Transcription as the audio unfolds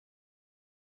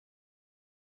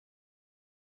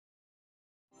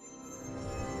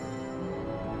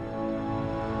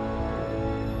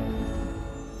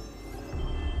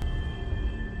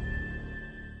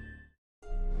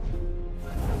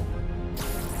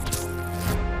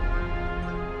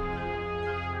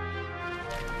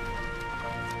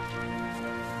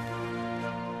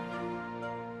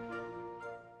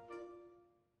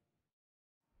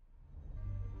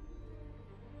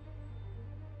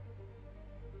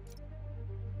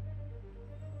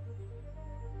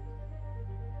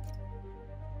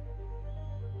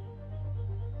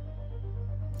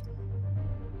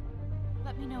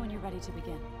me know when you're ready to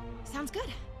begin. Sounds good.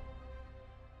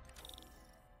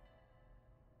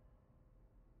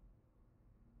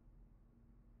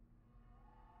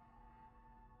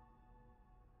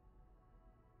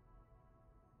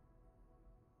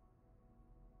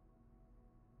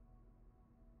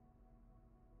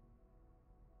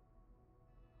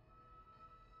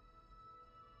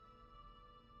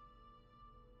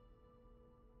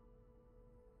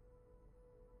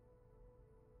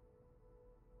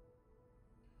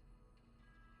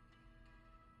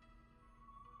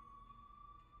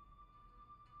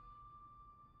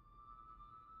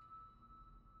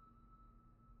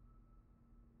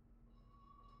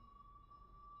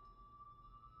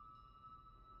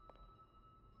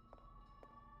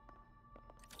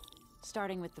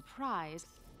 Starting with the prize,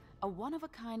 a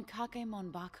one-of-a-kind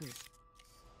Kakemon Baku.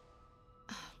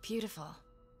 Beautiful.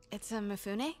 It's a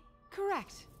Mifune?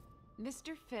 Correct.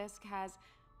 Mr. Fisk has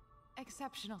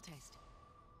exceptional taste.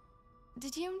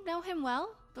 Did you know him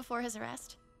well before his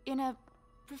arrest? In a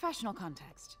professional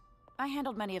context, I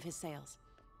handled many of his sales.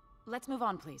 Let's move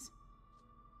on, please.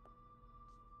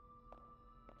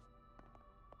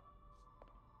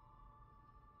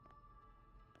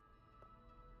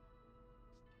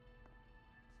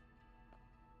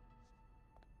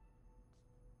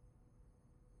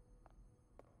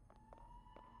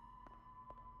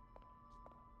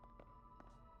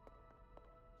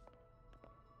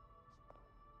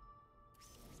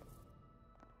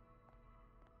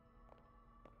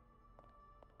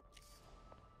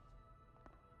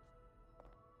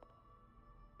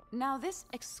 Now, this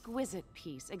exquisite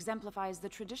piece exemplifies the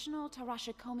traditional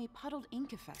Tarashikomi puddled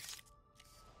ink effect.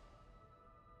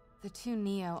 The two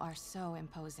Neo are so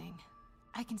imposing.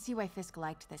 I can see why Fisk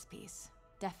liked this piece.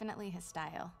 Definitely his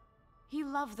style. He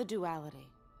loved the duality.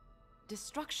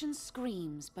 Destruction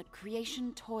screams, but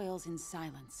creation toils in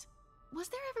silence. Was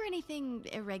there ever anything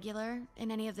irregular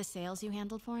in any of the sales you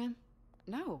handled for him?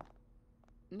 No.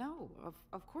 No,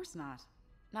 of course not.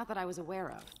 Not that I was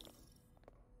aware of.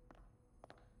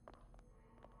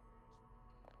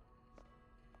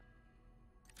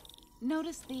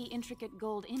 Notice the intricate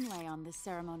gold inlay on this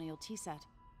ceremonial tea set.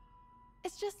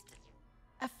 It's just...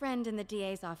 a friend in the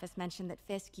DA's office mentioned that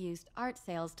Fisk used art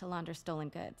sales to launder stolen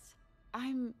goods.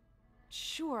 I'm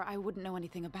sure I wouldn't know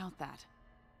anything about that.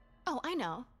 Oh, I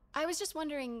know. I was just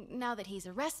wondering, now that he's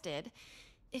arrested,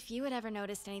 if you had ever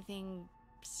noticed anything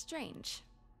strange.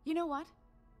 You know what?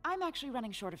 I'm actually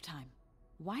running short of time.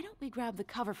 Why don't we grab the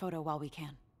cover photo while we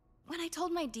can? When I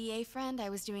told my DA friend I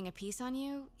was doing a piece on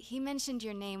you, he mentioned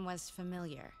your name was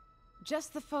familiar.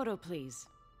 Just the photo, please.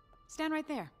 Stand right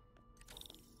there.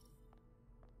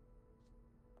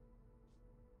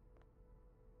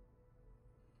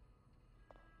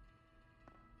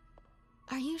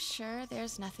 Are you sure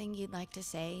there's nothing you'd like to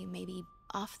say, maybe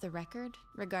off the record,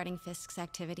 regarding Fisk's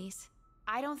activities?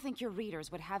 I don't think your readers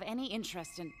would have any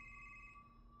interest in...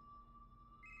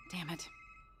 Damn it.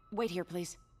 Wait here,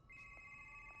 please.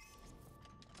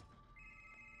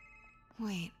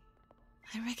 Wait,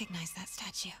 I recognize that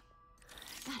statue.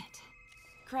 Got it.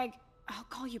 Craig, I'll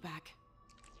call you back.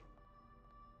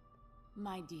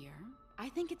 My dear, I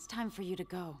think it's time for you to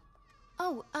go.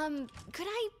 Oh, could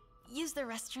I use the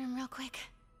restroom real quick?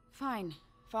 Fine.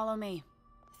 Follow me.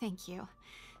 Thank you.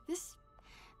 This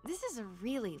is a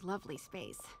really lovely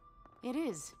space. It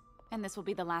is. And this will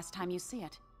be the last time you see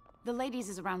it. The ladies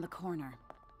is around the corner.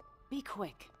 Be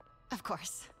quick. Of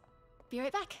course. Be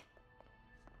right back.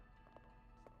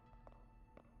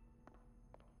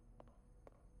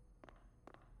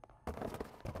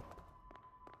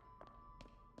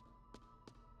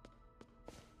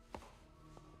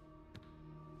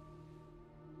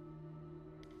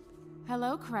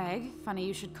 Hello, Craig. Funny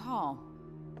you should call.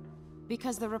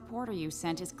 Because the reporter you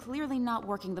sent is clearly not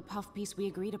working the puff piece we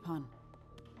agreed upon.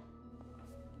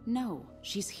 No,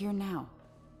 she's here now.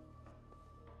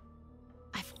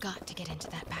 I've got to get into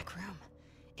that back room.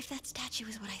 If that statue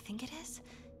is what I think it is,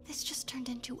 this just turned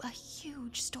into a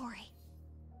huge story.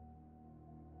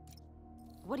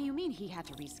 What do you mean he had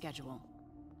to reschedule?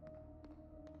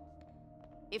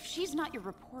 If she's not your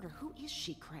reporter, who is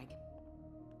she, Craig?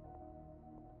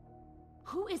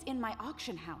 Who is in my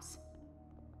auction house?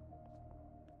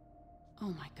 Oh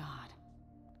my god.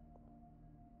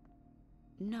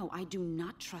 No, I do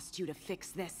not trust you to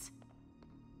fix this.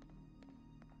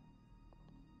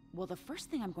 Well, the first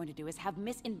thing I'm going to do is have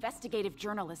Miss Investigative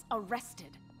Journalist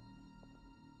arrested.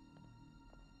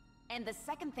 And the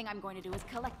second thing I'm going to do is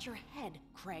collect your head,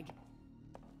 Craig.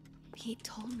 Pete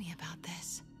told me about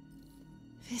this.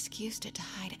 Fisk used it to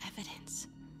hide evidence.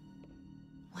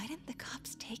 Why didn't the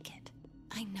cops take it?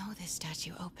 I know this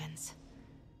statue opens.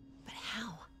 But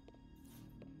how?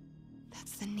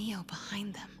 the Neo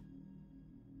behind them.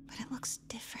 But it looks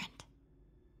different.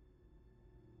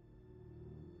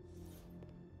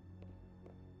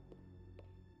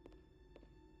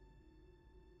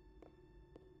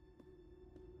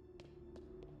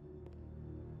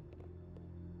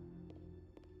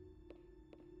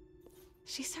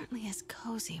 She certainly is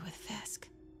cozy with Fisk.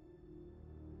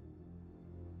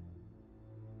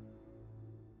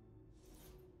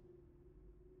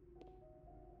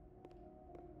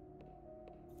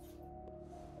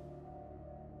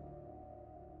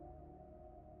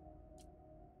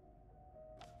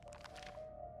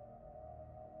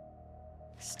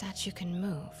 Statue can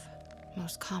move.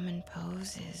 Most common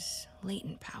pose is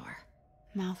latent power.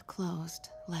 Mouth closed,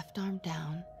 left arm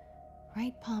down,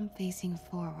 right palm facing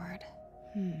forward.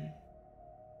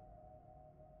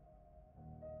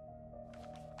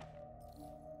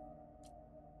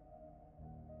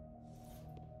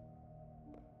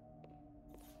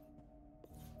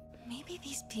 Maybe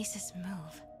these pieces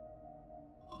move.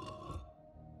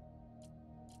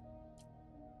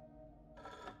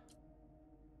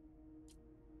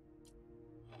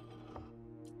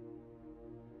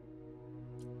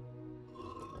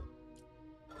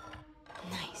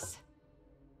 Nice.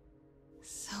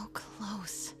 So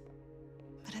close.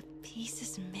 But a piece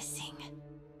is missing.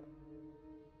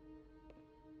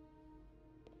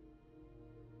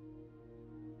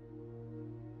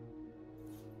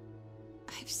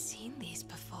 I've seen these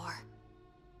before.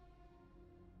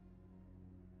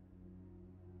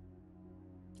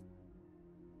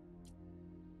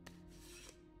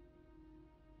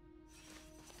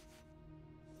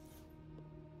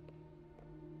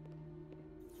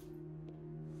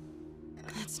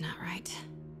 That's not right.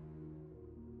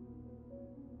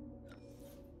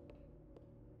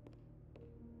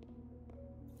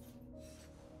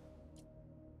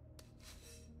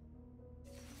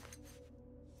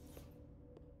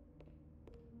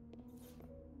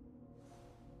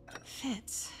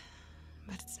 Fits,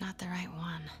 but it's not the right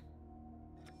one.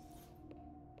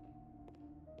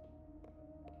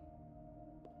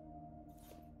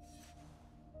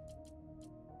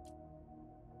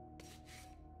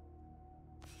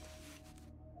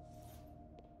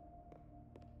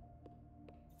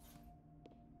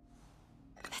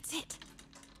 That's it.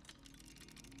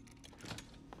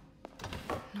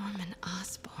 Norman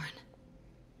Osborn.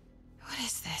 What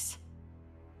is this?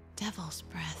 Devil's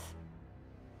breath.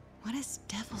 What is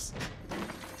devil's...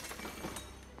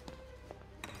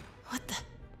 What the...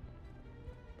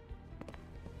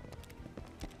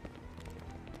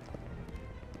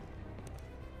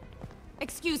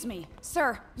 Excuse me,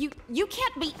 sir. You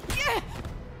can't be...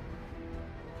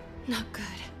 Not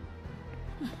good.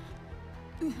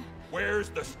 Where's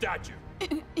the statue?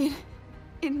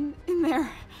 In there.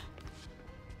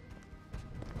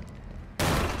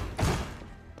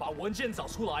 把文件找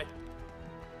出来。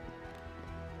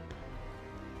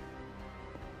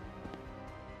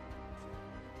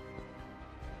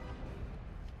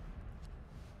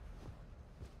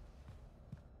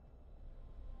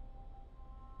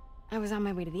 I was on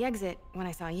my way to the exit when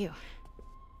I saw you.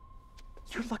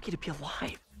 You're lucky to be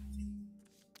alive.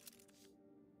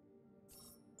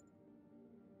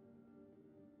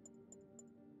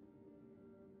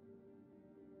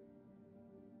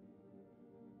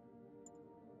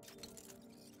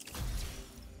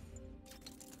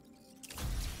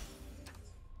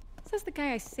 Says the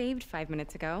guy I saved 5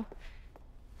 minutes ago.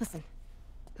 Listen,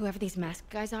 whoever these masked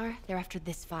guys are, they're after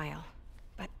this file.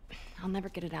 But I'll never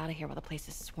get it out of here while the place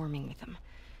is swarming with them.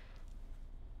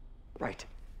 Right.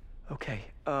 Okay,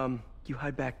 you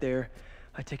hide back there.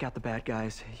 I take out the bad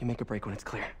guys. You make a break when it's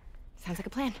clear. Sounds like a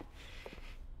plan.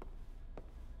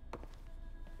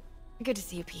 Good to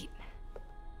see you, Pete.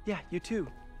 Yeah, you too.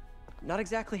 Not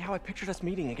exactly how I pictured us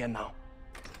meeting again, though.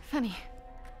 Funny.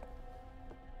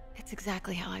 It's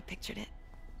exactly how I pictured it.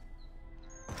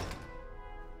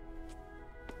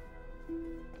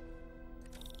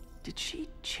 Did she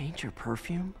change her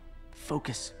perfume?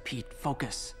 Focus, Pete,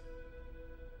 focus.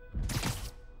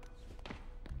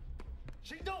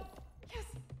 行动！ Yes.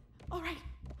 All right.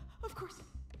 Of course.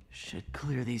 Should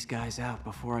clear these guys out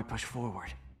before I push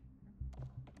forward.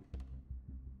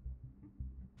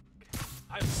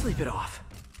 Sleep it off.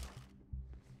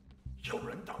 有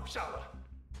人倒下了。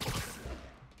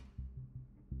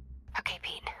 Okay,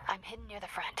 Pete. I'm hidden near the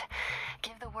front.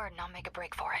 Give the word and I'll make a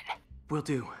break for it. Will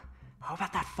do. How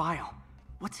about that file?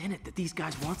 What's in it that these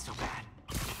guys want so bad?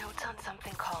 Notes on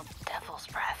something called Devil's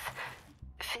Breath.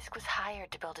 Fisk was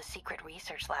hired to build a secret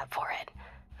research lab for it.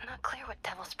 Not clear what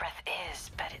Devil's Breath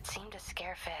is, but it seemed to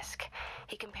scare Fisk.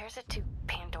 He compares it to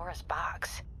Pandora's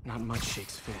box. Not much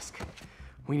shakes Fisk.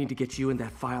 We need to get you and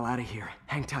that file out of here.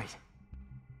 Hang tight.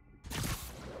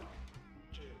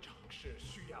 这场事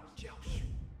需要教训。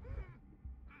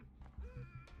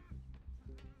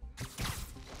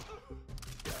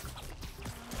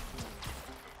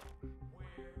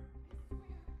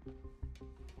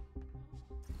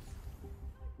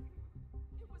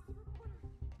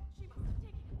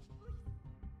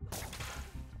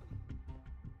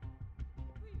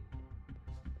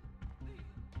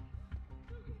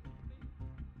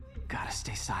Gotta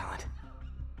stay silent.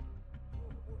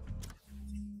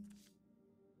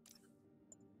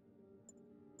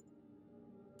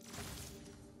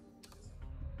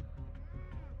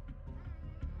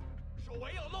 手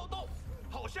围有漏洞，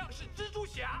好像是蜘蛛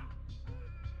侠。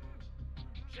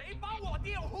谁帮我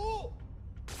电呼？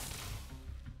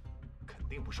肯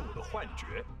定不是我的幻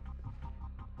觉。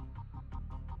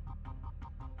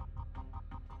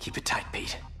 Keep it tight,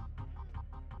 Pete.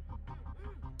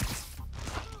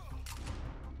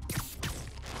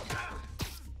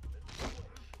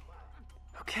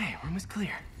 Okay, room is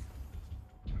clear.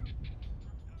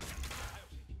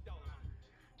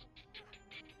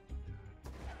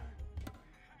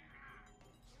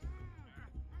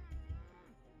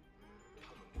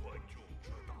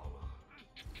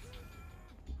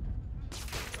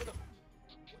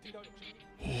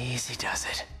 Easy does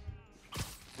it.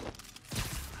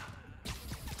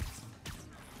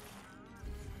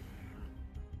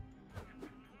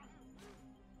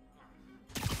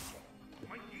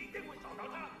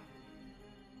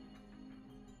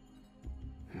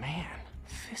 Man,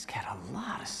 Fisk had a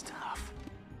lot of stuff.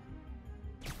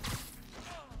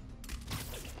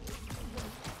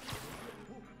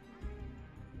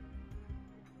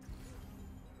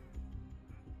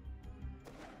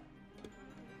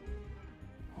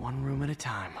 One room at a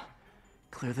time.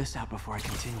 Clear this out before I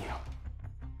continue.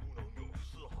 不能有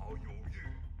丝毫犹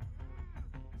豫。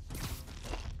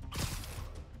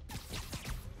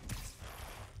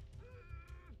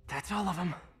 That's all of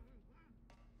them.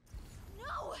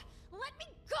 No! Let me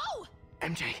go!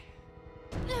 MJ.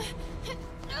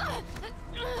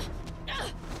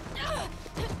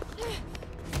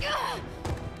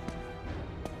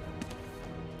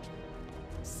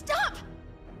 Stop!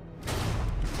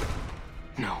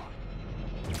 No.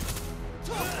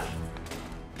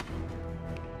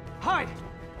 Hide!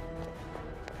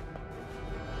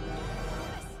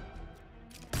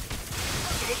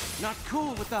 Not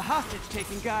cool with the hostage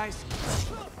taking, guys.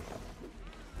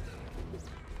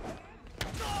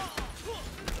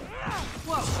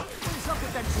 Whoa, what is up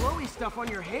with that glowy stuff on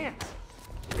your hands?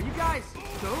 Are you guys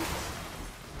ghosts?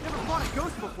 Never fought a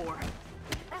ghost before.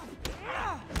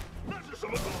 那是什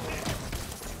么东西？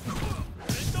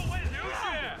人都会流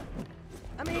血。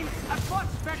 I mean, I've fought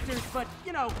specters, but,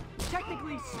 you know,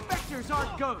 technically specters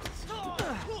aren't ghosts.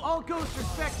 All ghosts are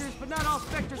specters, but not all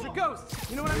specters are ghosts.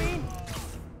 You know what I mean?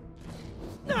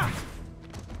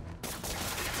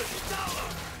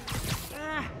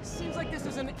 Seems like this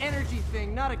is an energy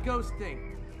thing, not a ghost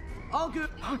thing. All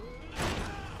good. Huh?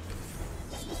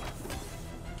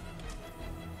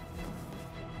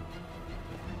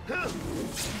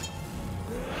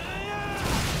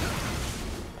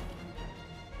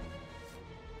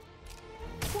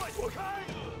 快躲开！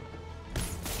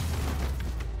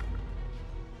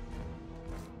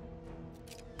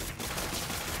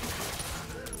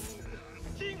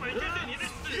今晚见证你的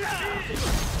死期！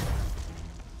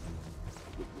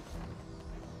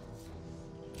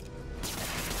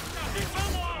小心帮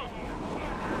我！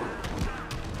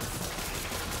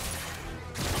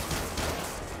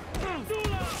挡住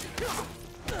了！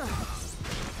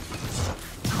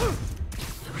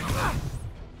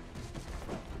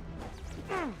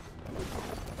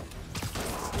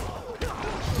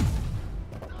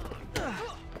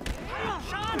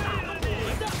 杀死了你！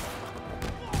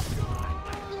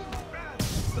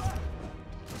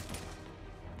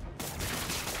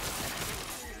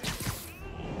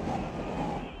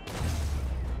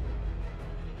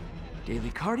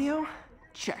 Daily cardio?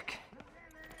 Check.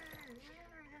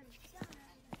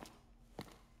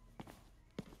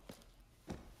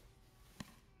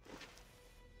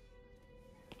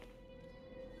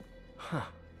 Huh.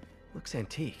 Looks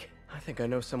antique. I think I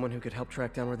know someone who could help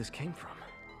track down where this came from.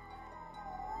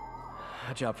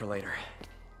 A job for later.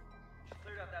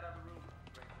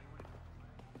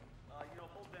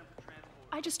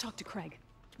 I just talked to Craig.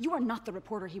 You are not the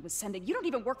reporter he was sending. You don't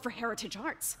even work for Heritage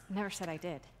Arts. Never said I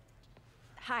did.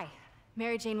 Hi,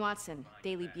 Mary Jane Watson,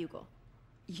 Daily Bugle.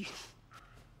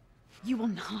 You will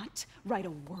not write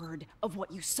a word of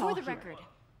what you saw For the here. record,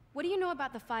 what do you know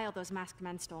about the file those masked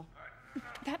men stole?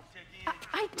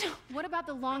 I don't... What about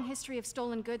the long history of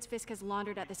stolen goods Fisk has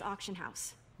laundered at this auction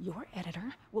house? Your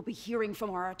editor will be hearing from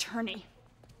our attorney.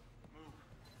 Move.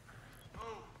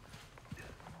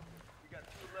 We got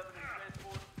 211 in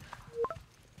transport.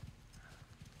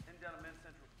 Heading down to Men's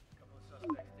Central. Couple of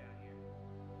suspects down here.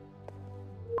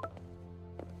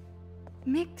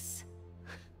 Mix?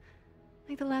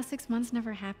 Like the last 6 months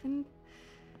never happened?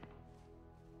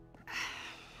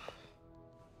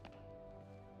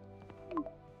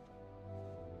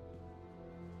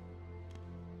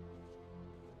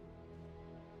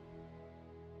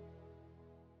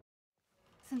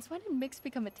 Since when did Mix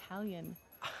become Italian?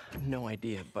 No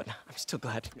idea, but I'm still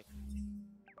glad to make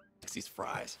these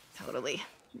fries. Totally.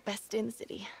 Best in the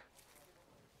city.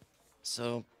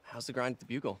 So, how's the grind at the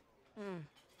Bugle?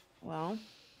 Well,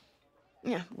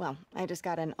 I just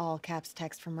got an all-caps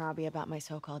text from Robbie about my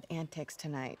so-called antics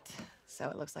tonight. So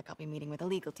it looks like I'll be meeting with a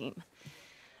legal team.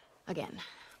 Again.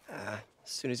 As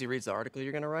soon as he reads the article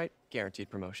you're gonna write, guaranteed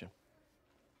promotion.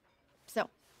 So,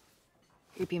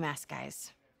 creepy mask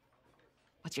guys.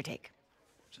 What's your take?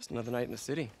 Just another night in the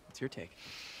city. What's your take?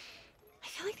 I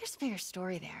feel like there's a bigger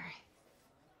story there.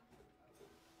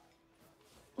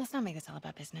 Let's not make this all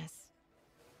about business.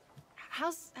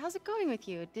 How's it going with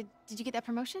you? Did you get that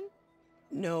promotion?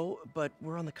 No, but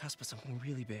we're on the cusp of something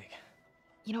really big.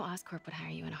 You know Oscorp would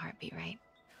hire you in a heartbeat, right?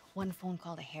 One phone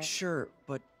call to Harry. Sure,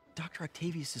 but Dr.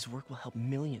 Octavius's work will help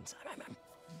millions. I'm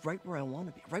right where I want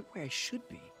to be, right where I should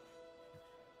be.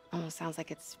 Almost sounds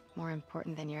like it's more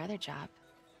important than your other job.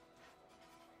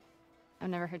 I've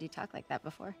never heard you talk like that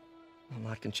before. A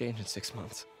lot can change in 6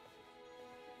 months.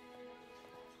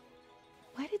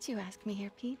 Why did you ask me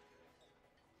here, Pete?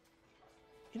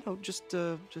 You know, just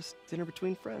dinner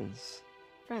between friends.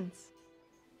 Friends.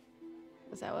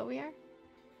 Is that what we are?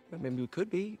 Well, maybe we could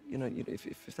be, you know,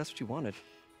 if that's what you wanted.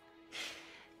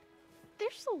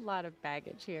 There's a lot of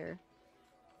baggage here.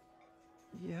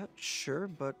 Yeah, sure,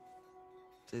 but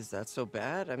is that so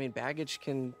bad? I mean, baggage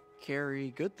can carry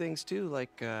good things too,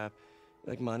 like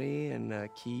money and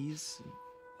keys, and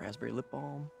raspberry lip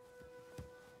balm.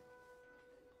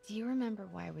 Do you remember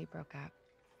why we broke up?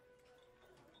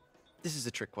 This is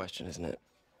a trick question, isn't it?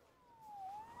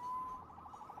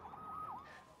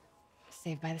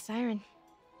 Saved by the siren.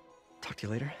 Talk to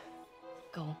you later.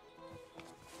 Go.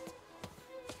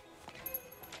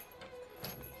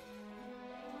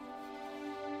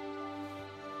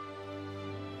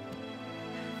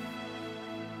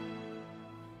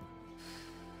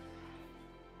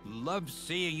 Love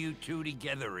seeing you two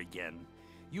together again.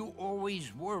 You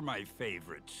always were my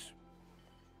favorites.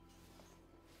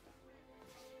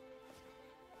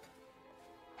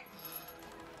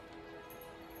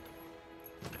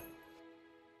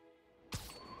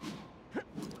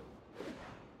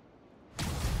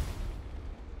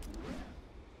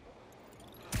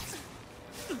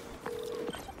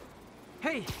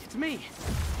 Hey, it's me.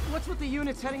 What's with the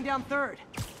units heading down 3rd?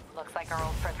 Looks like our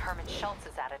old friend Herman Schultz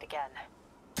is at it again.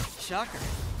 Shocker.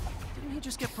 Didn't he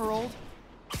just get paroled?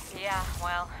 Yeah,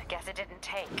 well, I guess it didn't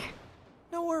take.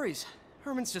 No worries.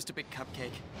 Herman's just a big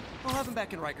cupcake. I'll have him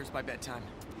back in Rikers by bedtime.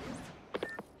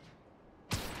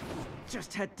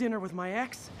 Just had dinner with my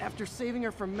ex after saving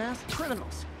her from masked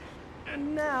criminals.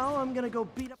 And now I'm gonna go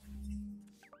beat up...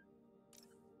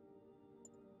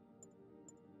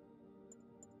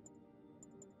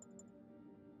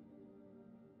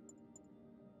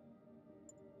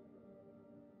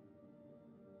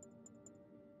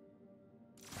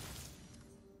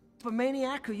 a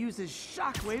maniac who uses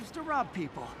shockwaves to rob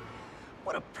people.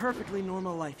 What a perfectly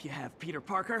normal life you have, Peter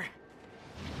Parker.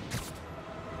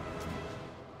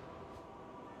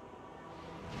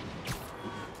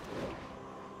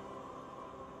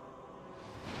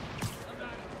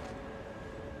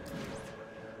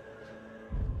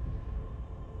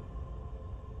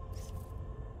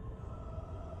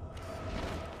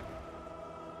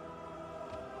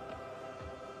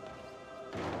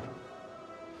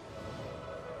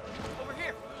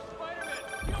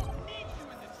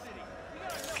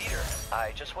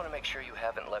 I just want to make sure you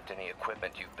haven't left any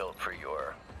equipment you've built for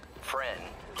your friend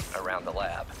around the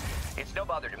lab. It's no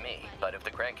bother to me, but if the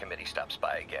grant committee stops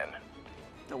by again...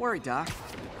 Don't worry, Doc.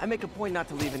 I make a point not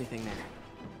to leave anything there.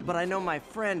 But I know my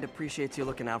friend appreciates you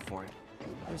looking out for him.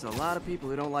 There's a lot of people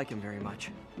who don't like him very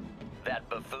much. That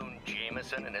buffoon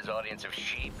Jameson and his audience of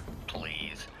sheep?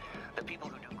 Please. The people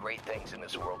who do great things in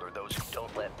this world are those who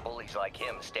don't let bullies like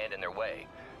him stand in their way.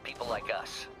 People like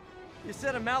us. You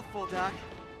said a mouthful, Doc.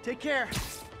 Take care.